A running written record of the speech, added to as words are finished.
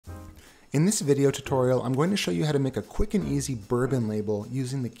In this video tutorial, I'm going to show you how to make a quick and easy Bourbon label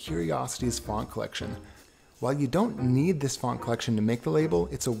using the Curiosities Font Collection. While you don't need this font collection to make the label,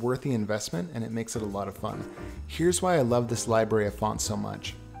 it's a worthy investment and it makes it a lot of fun. Here's why I love this library of fonts so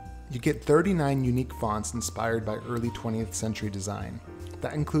much. You get 39 unique fonts inspired by early 20th century design.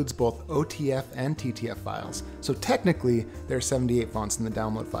 That includes both OTF and TTF files, so technically there are 78 fonts in the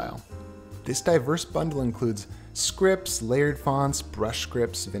download file. This diverse bundle includes scripts, layered fonts, brush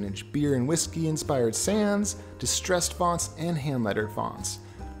scripts, vintage beer and whiskey inspired sans, distressed fonts, and hand-lettered fonts.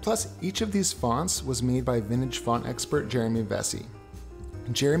 Plus, each of these fonts was made by vintage font expert Jeremy Vesey.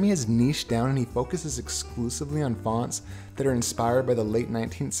 Jeremy has niched down and he focuses exclusively on fonts that are inspired by the late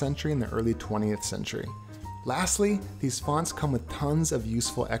 19th century and the early 20th century. Lastly, these fonts come with tons of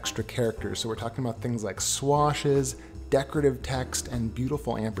useful extra characters, so we're talking about things like swashes, decorative text, and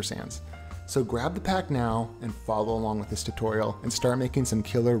beautiful ampersands. So grab the pack now and follow along with this tutorial and start making some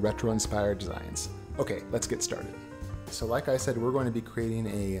killer retro-inspired designs. Okay, let's get started. So like I said, we're going to be creating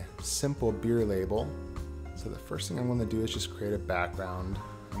a simple beer label. So the first thing I'm going to do is just create a background.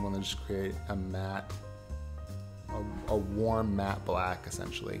 I'm going to just create a matte, a warm matte black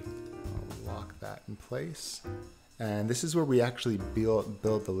essentially. I'll lock that in place. And this is where we actually build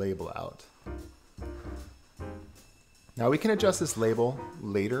the label out. Now we can adjust this label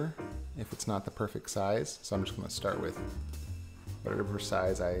later if it's not the perfect size. So I'm just going to start with whatever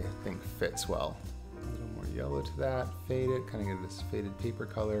size I think fits well. A little more yellow to that, fade it, kind of get this faded paper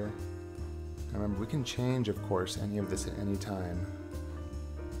color. And remember, we can change, of course, any of this at any time.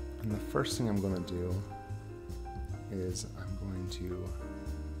 And the first thing I'm going to do is I'm going to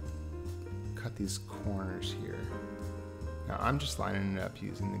cut these corners here. Now I'm just lining it up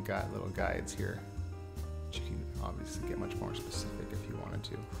using the little guides here. But you can obviously get much more specific if you wanted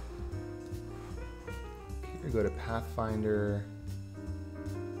to. Here, go to Pathfinder,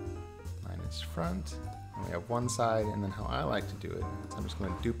 minus front, and we have one side, and then how I like to do it, so I'm just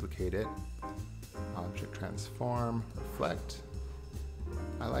going to duplicate it, object transform, reflect.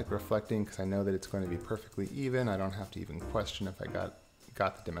 I like reflecting because I know that it's going to be perfectly even. I don't have to even question if I got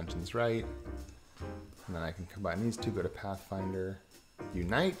the dimensions right. And then I can combine these two, go to Pathfinder,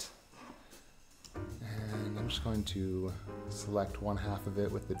 unite, and I'm just going to select one half of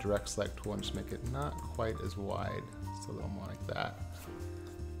it with the direct select tool and just make it not quite as wide, just a little more like that.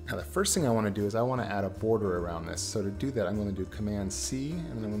 Now the first thing I want to do is I want to add a border around this. So to do that, I'm going to do Command C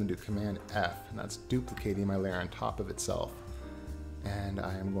and then I'm going to do Command F, and that's duplicating my layer on top of itself. And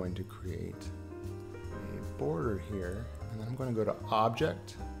I am going to create a border here, and then I'm going to go to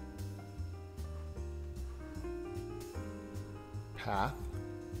Object, Path,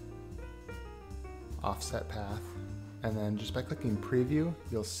 Offset Path, and then just by clicking Preview,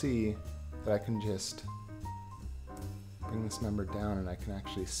 you'll see that I can just bring this number down and I can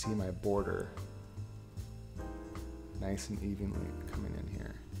actually see my border nice and evenly coming in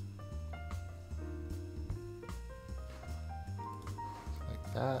here. So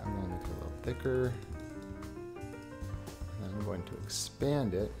like that. I'm going to make it a little thicker. And then I'm going to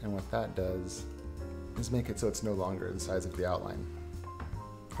expand it, and what that does is make it so it's no longer the size of the outline.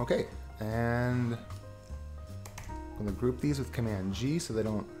 Okay, and I'm going to group these with Command G so they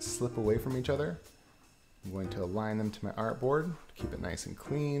don't slip away from each other. I'm going to align them to my artboard to keep it nice and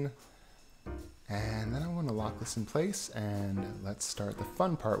clean. And then I'm going to lock this in place, and let's start the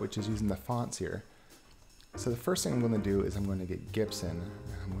fun part, which is using the fonts here. So the first thing I'm going to do is I'm going to get Gibson,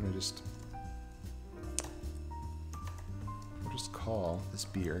 and I'm going to just call this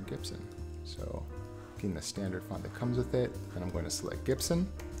beer Gibson. So getting the standard font that comes with it, then I'm going to select Gibson,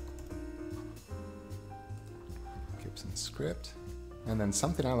 Gibson script, and then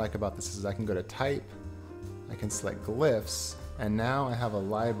something I like about this is I can go to Type, I can select Glyphs, and now I have a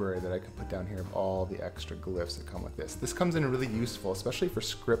library that I can put down here of all the extra glyphs that come with this. This comes in really useful, especially for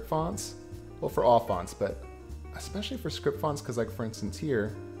script fonts, well, for all fonts, but especially for script fonts, because like for instance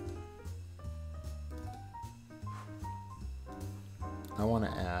here, I want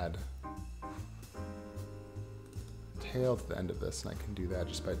to add tail to the end of this, and I can do that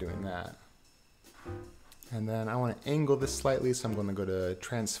just by doing that. And then I want to angle this slightly, so I'm going to go to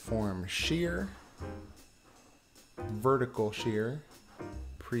Transform Shear, Vertical Shear,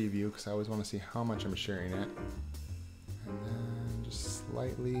 Preview, because I always want to see how much I'm shearing it. And then just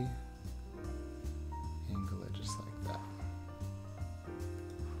slightly angle it just like that.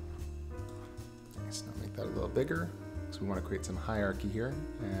 Nice, now make that a little bigger, because we want to create some hierarchy here.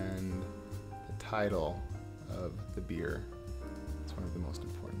 And the title of the beer, it's one of the most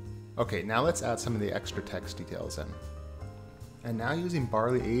important. Okay, now let's add some of the extra text details in. And now using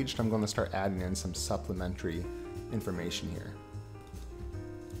Barley Aged, I'm going to start adding in some supplementary information here.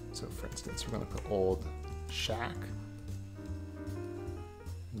 So for instance, we're going to put Old Shack.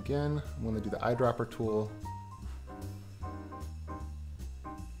 Again, I'm going to do the eyedropper tool.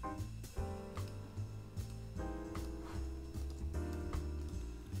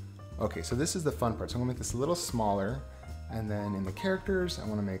 Okay, so this is the fun part. So I'm gonna make this a little smaller, and then in the characters, I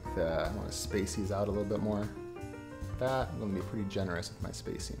want to space these out a little bit more. That, I'm gonna be pretty generous with my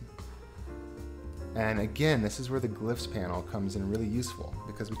spacing. And again, this is where the Glyphs panel comes in really useful,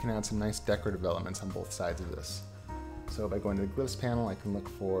 because we can add some nice decorative elements on both sides of this. So by going to the Glyphs panel, I can look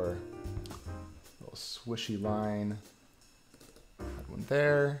for a little swishy line, add one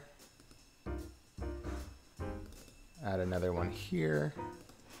there, add another one here.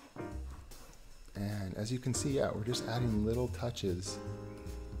 And as you can see, yeah, we're just adding little touches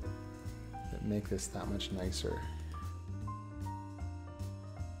that make this that much nicer.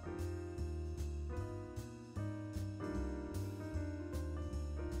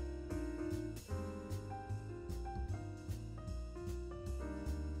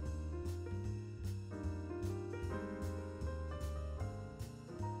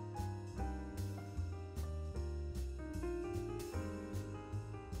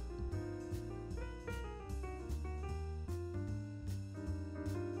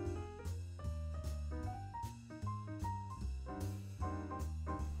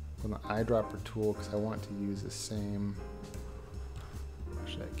 On the eyedropper tool, because I want to use the same.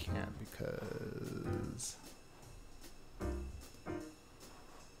 Actually, I can't because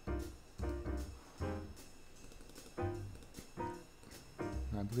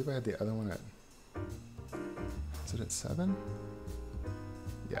I believe I had the other one at. Is it at 7?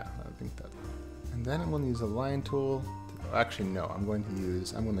 Yeah, I think that. And then I'm going to use a line tool. Actually, no. I'm going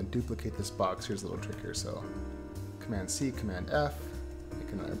to duplicate this box. Here's a little trick here. So, Command C, Command F.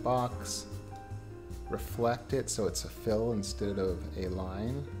 Make another box, reflect it so it's a fill instead of a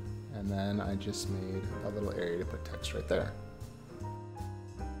line, and then I just made a little area to put text right there.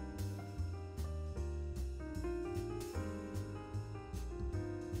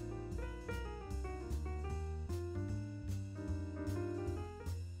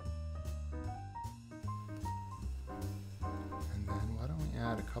 And then why don't we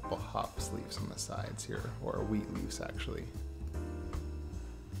add a couple hops leaves on the sides here, or wheat leaves actually.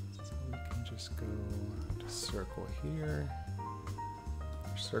 Just go to circle here.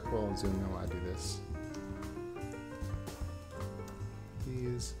 Circle, I'll zoom in while I do this.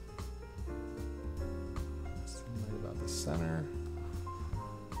 These. Right about the center.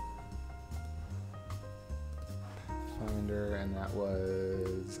 Pathfinder, and that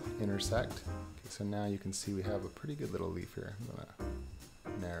was intersect. Okay, so now you can see we have a pretty good little leaf here. I'm gonna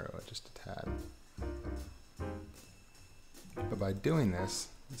narrow it just a tad. But by doing this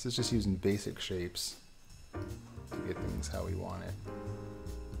is just using basic shapes to get things how we want it.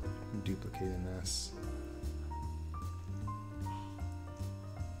 I'm duplicating this.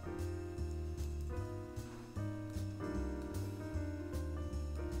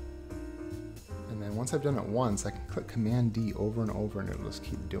 And then once I've done it once, I can click Command D over and over and it'll just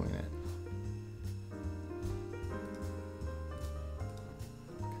keep doing it.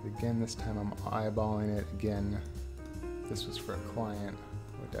 Again, this time I'm eyeballing it. Again, if this was for a client,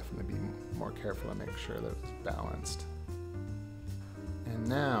 I would definitely be more careful to make sure that it was balanced. And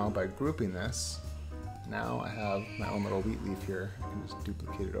now, by grouping this, now I have my own little wheat leaf here. I can just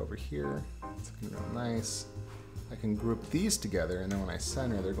duplicate it over here. It's looking real nice. I can group these together, and then when I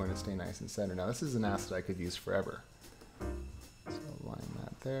center, they're going to stay nice and centered. Now, this is an asset I could use forever. So align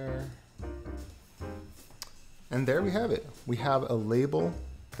that there. And there we have it. We have a label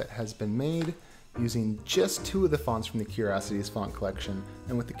that has been made using just 2 of the fonts from the Curiosities Font Collection.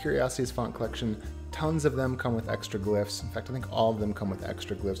 And with the Curiosities Font Collection, tons of them come with extra glyphs. In fact, I think all of them come with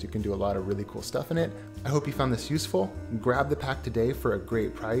extra glyphs. You can do a lot of really cool stuff in it. I hope you found this useful. Grab the pack today for a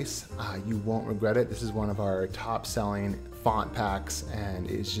great price. You won't regret it. This is one of our top selling font packs and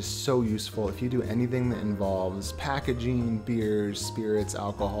it's just so useful. If you do anything that involves packaging, beers, spirits,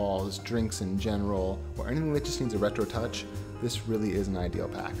 alcohols, drinks in general, or anything that just needs a retro touch, this really is an ideal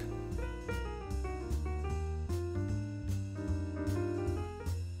pack.